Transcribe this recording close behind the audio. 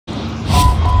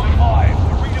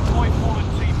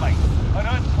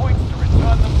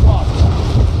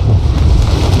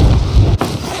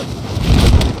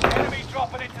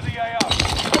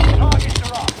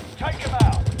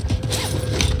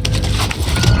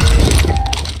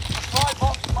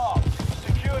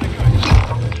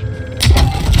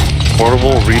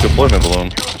portable redeployment balloon.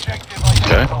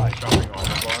 Okay.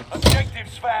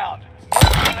 Objectives found.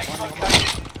 Next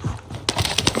location.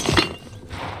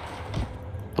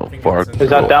 So far, Is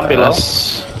that down below?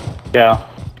 yes. Yeah.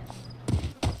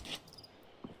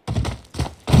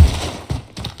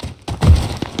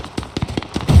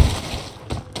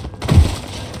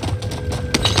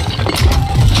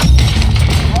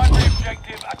 Primary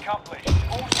objective accomplished.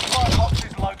 All supply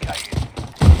boxes located.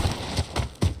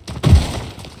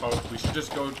 Oh, we should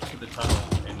just go to the tunnel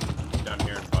and down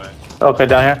here and buy it. Okay,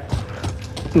 down here.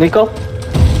 Nico?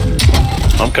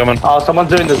 I'm coming. Oh, someone's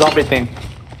doing the zombie thing.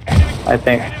 I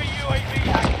think. Enemy UAV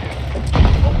active.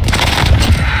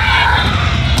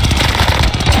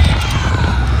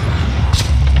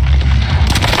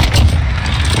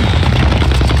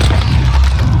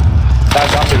 That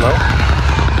down below.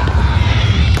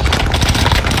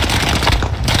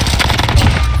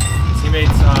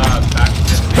 Teammates, back to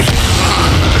this.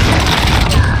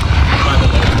 By the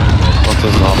loader. What's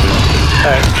this zombie?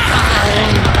 Alright.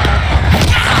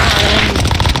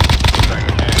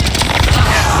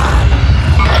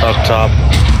 Up top.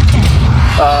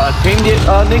 Team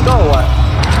Nico or what?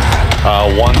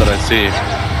 One that I see.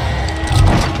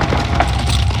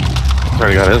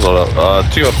 Already got his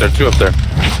loadout. Two up there, two up there.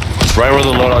 Right where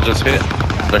the loadout just hit.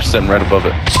 They're sitting right above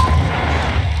it.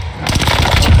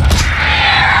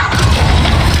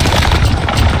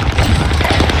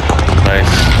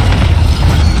 Nice.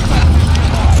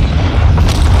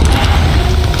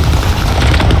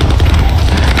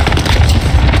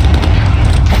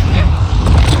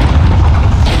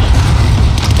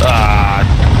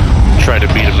 Try to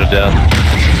beat him to death.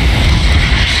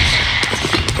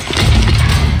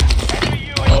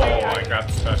 Oh, I got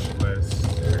the specialist.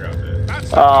 I got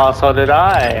this. Oh, so did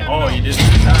I. Oh, you did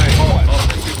this time.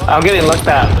 Oh, I'm getting looked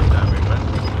at.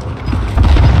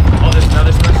 Oh, there's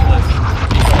another specialist.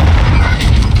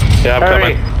 Yeah, I'm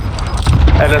Hurry. coming.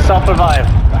 And it's self-revive.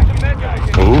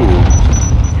 Ooh.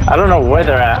 I don't know where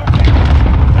they're at.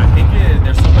 I think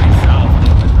there's somebody south.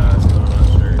 So I'm not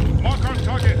sure. Mark on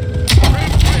target.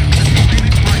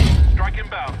 Strike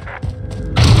inbound.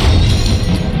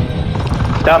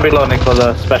 Down below, Nico,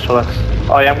 the specialist.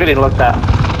 Oh yeah, I'm getting looked at.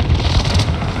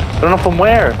 I don't know from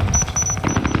where.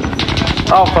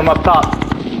 Oh, from up top.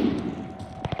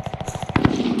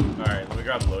 Alright, let me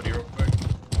grab Lodi real quick.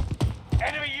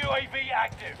 Enemy UAV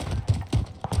active.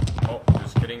 Oh,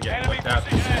 just kidding. Getting Enemy looked at.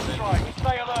 precision airstrike.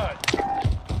 Stay alert.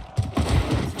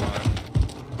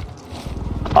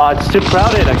 Oh, it's too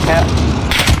crowded. I can't.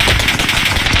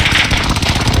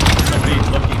 Somebody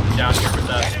looking down here with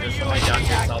us. There's somebody down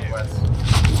here southwest.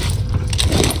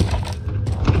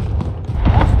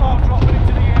 Hostile dropping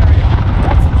into the area.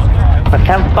 I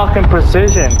can't fucking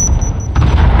precision.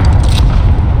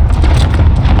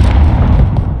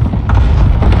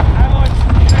 Allied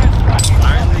precision airstrike.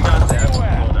 Finally got the F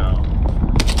now.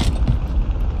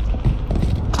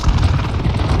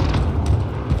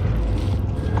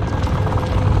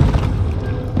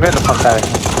 Get the fuck out of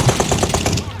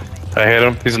here. I hit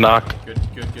him. He's knocked. Good,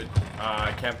 good, good.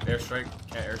 I can't airstrike.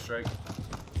 Can't airstrike.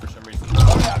 For some reason.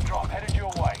 Loadout drop headed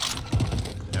your way.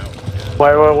 No.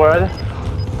 Where are they?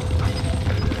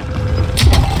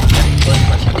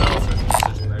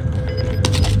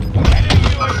 Enemy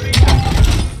UAV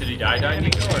active. Did he die,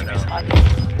 Nico, or no?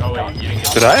 Oh, wait, you didn't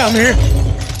get Did I? I'm here.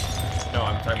 No,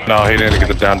 I'm talking about. No, he didn't get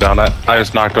the down. I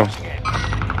just knocked him.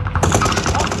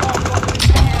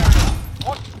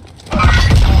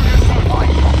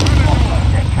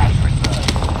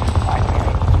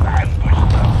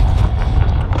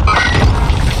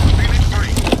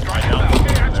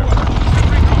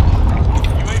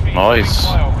 Nice.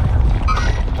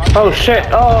 Oh shit.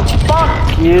 Oh,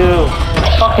 fuck you.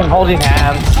 Fucking holding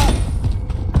hands.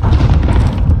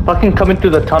 Fucking coming through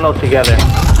the tunnel together.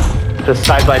 Just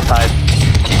side by side.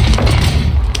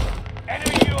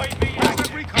 Enemy UAV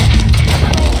active.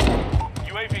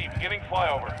 UAV beginning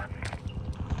flyover.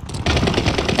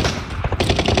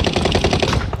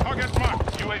 Target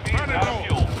marked. UAV is out of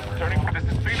fuel. Returning. This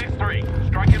is Phoenix 3.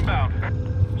 Strike inbound.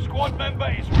 Squad member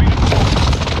is redeployed.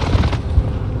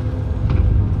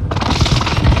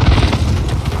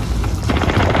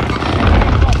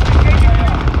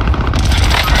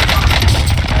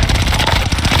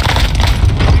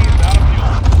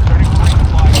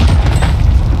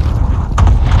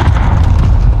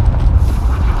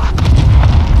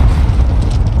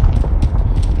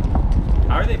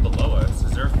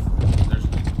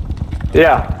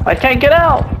 Yeah, I can't get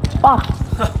out. Fuck.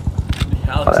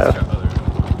 Alex has got other.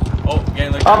 Oh,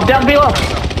 getting like. Oh, down below.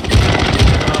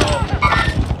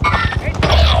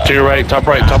 To your right, top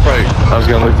right, top right. I was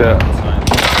gonna look that.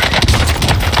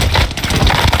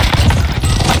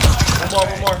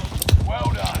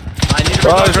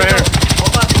 Oh, he's right here.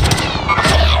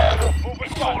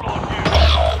 It's all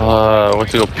on you. Went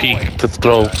to go peek to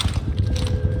throw.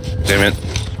 Damn it.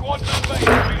 Squad member is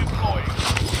redeploying.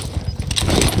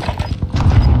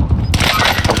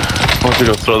 Went to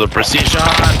go throw the precision.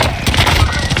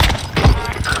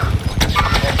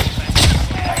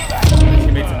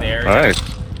 Teammates in the area. Alright.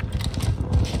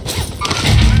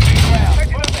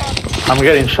 I'm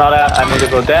getting shot at. I need to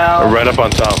go down. Right up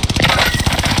on top.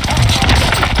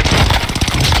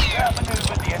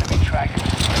 Outmaneuver the enemy track.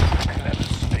 Clever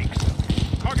sneaks.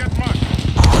 Target marked.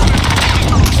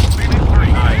 Phoenix 3,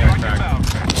 strike inbound.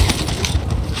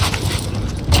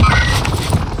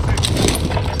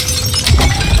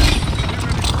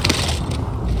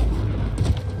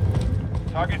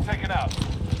 Target taken out.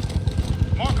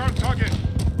 Mark on target.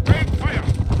 Rain fire.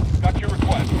 Got your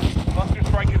request. Cluster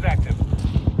strike is active.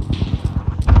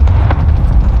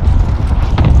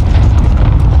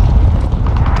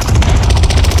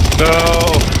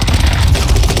 No!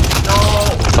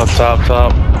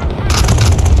 Top.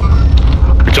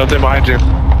 We jumped in behind you.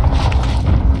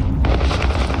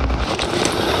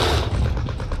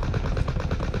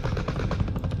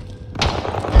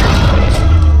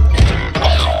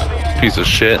 Piece of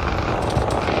shit.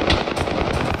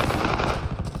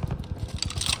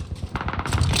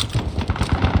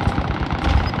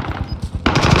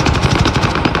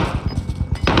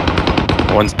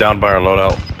 One's down by our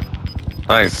loadout.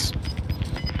 Nice.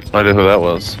 No idea who that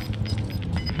was.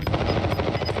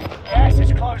 Gas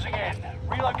is closing in.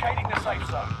 Relocating the safe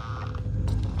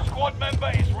zone. Squad member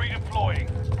is redeploying.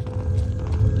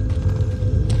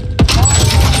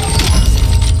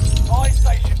 Buy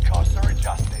station costs are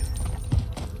adjusted.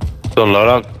 The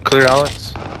loadout clear,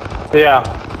 Alex? Yeah.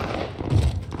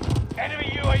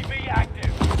 Enemy UAV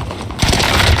active.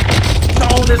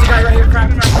 Oh, there's a guy right here.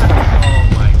 Crack. Oh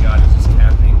my god, he's just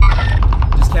camping.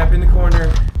 Just camping in the corner.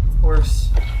 Of course.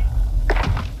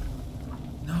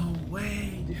 No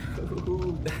way,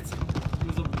 dude. That's he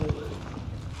was a bullet.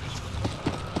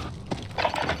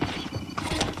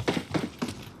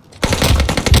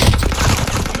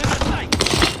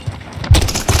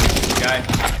 Guy.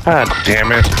 God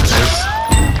damn it.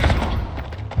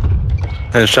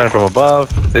 And it's shining from above.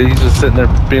 He's just sitting there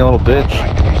being a little bitch.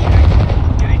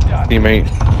 Get it done. Teammate.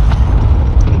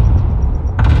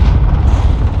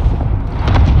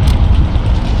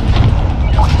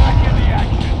 Back in the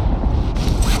action.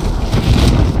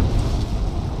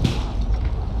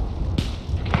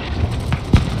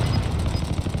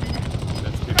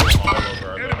 That's people all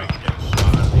over our living getting shot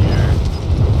out of the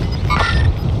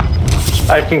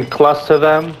air. I can cluster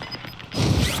them.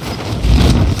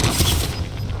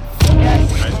 Gas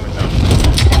Guys, is we're moving. down.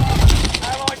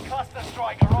 Allied cluster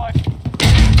strike arrived.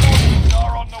 Forces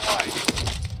are on the way.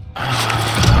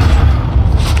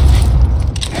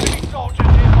 Enemy soldiers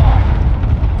nearby.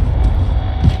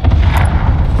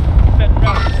 Set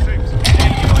round 6.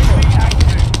 Enemy UAV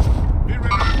active. Be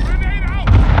ready. Grenade out.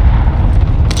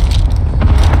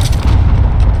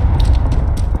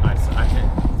 I hit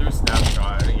through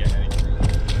snapshot. I didn't get anything.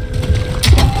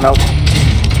 Nope.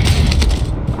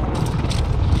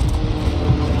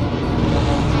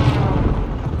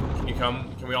 Can you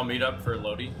come? Can we all meet up for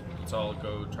Lodi? Let's all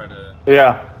go try to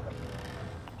Yeah.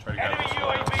 get Enemy this.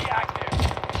 UAV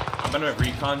active. I'm gonna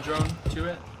recon drone to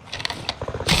it.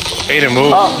 Aiden,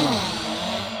 move. Oh,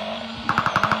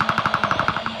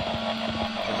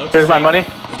 It looks here's my safe. money.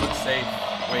 It looks safe.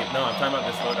 Wait, no, I'm talking about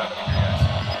this loadout over here, guys.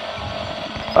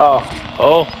 Oh,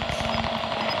 Oh.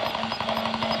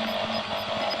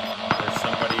 There's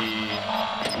somebody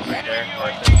right there, Enemy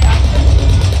right UAV there. active.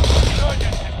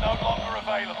 Resurgence is no longer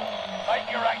available. Make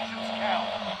your actions count.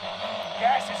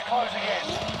 Gas is closing in.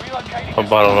 Relocating A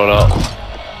bottle loadout.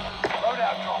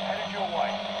 Loadout drop headed your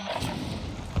way.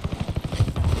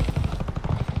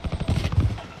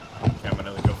 Okay, I'm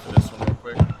gonna go for this one real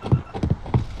quick.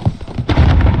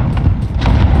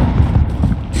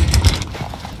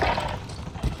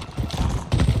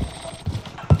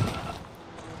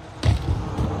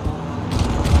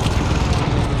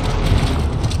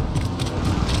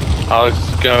 Alex,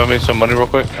 can I make some money real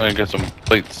quick? I can get some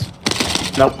plates.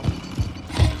 nope.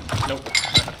 Nope.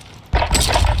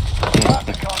 Start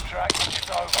the contract.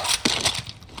 It's over.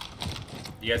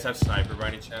 You guys have sniper by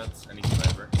any chance? Any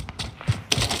sniper?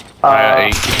 I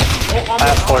ate. Oh, on I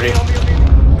have 40.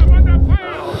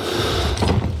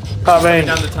 Coming Coming.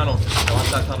 down the tunnel. Go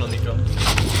off that tunnel, Nico.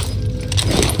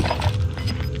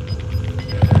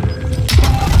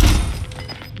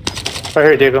 Right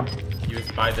here, Diego. He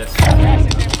was by this. Gas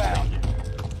is inbound.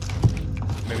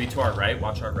 Maybe to our right.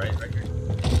 Watch our right, right here.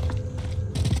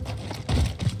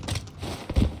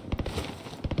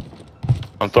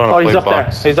 I'm throwing a Oh, he's plate up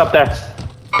box. there. He's up there.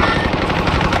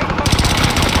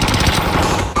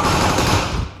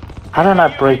 How did I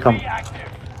not break him?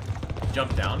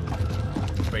 Jump down.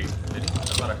 Wait, did he? I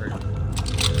thought I heard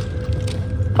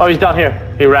him. Oh, he's down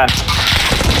here. He ran.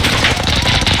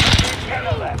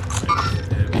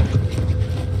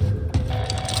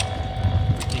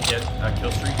 We can get a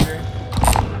kill streak here.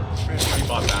 He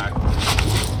bought back.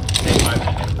 In my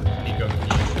opinion. Nico,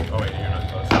 can you... Oh wait, you're not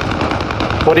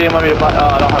close. What do you want me to buy? Oh,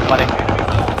 I don't have money.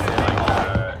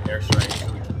 Airstrike. So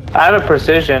we can... I have a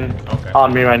precision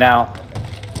on me right now.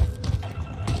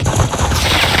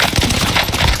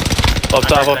 Up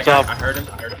top, up top. I heard him.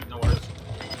 No worries.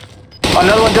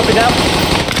 Another one jumping down.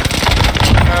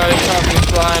 He's probably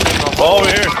flying in the Oh, over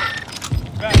here.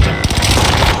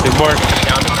 There's more.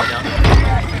 Down.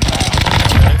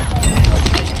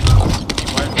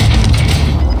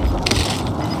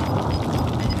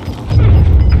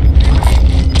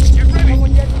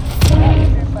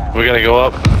 We gotta go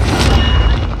up.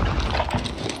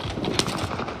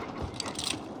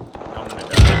 I'm gonna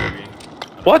die, maybe.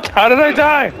 What? How did I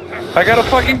die? I got a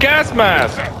fucking gas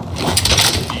mask. Did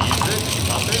you use it? Did you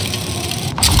pop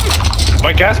it?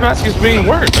 My gas mask is being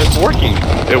worked. It's working.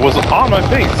 It was on my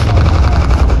face.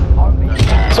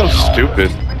 So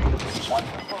stupid.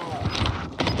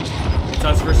 It's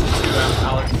us versus 2,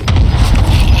 Alex.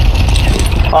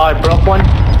 Oh, I broke one.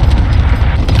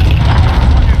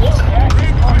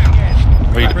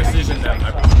 Wait. My precision then.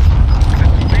 I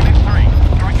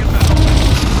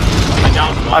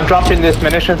downed one. I'm dropping this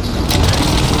munitions.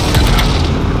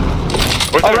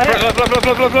 Where's Oh, that? right Left.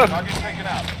 Target taken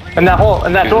out. In that hole,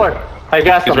 in that door. I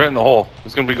gassed He's him. right in the hole.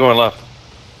 He's gonna be going left.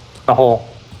 The hole.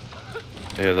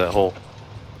 Yeah, that hole.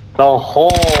 The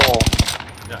hole.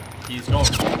 Yeah, he's going.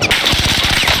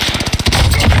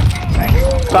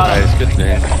 Got him. Nice, good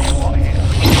thing.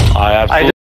 I absolutely.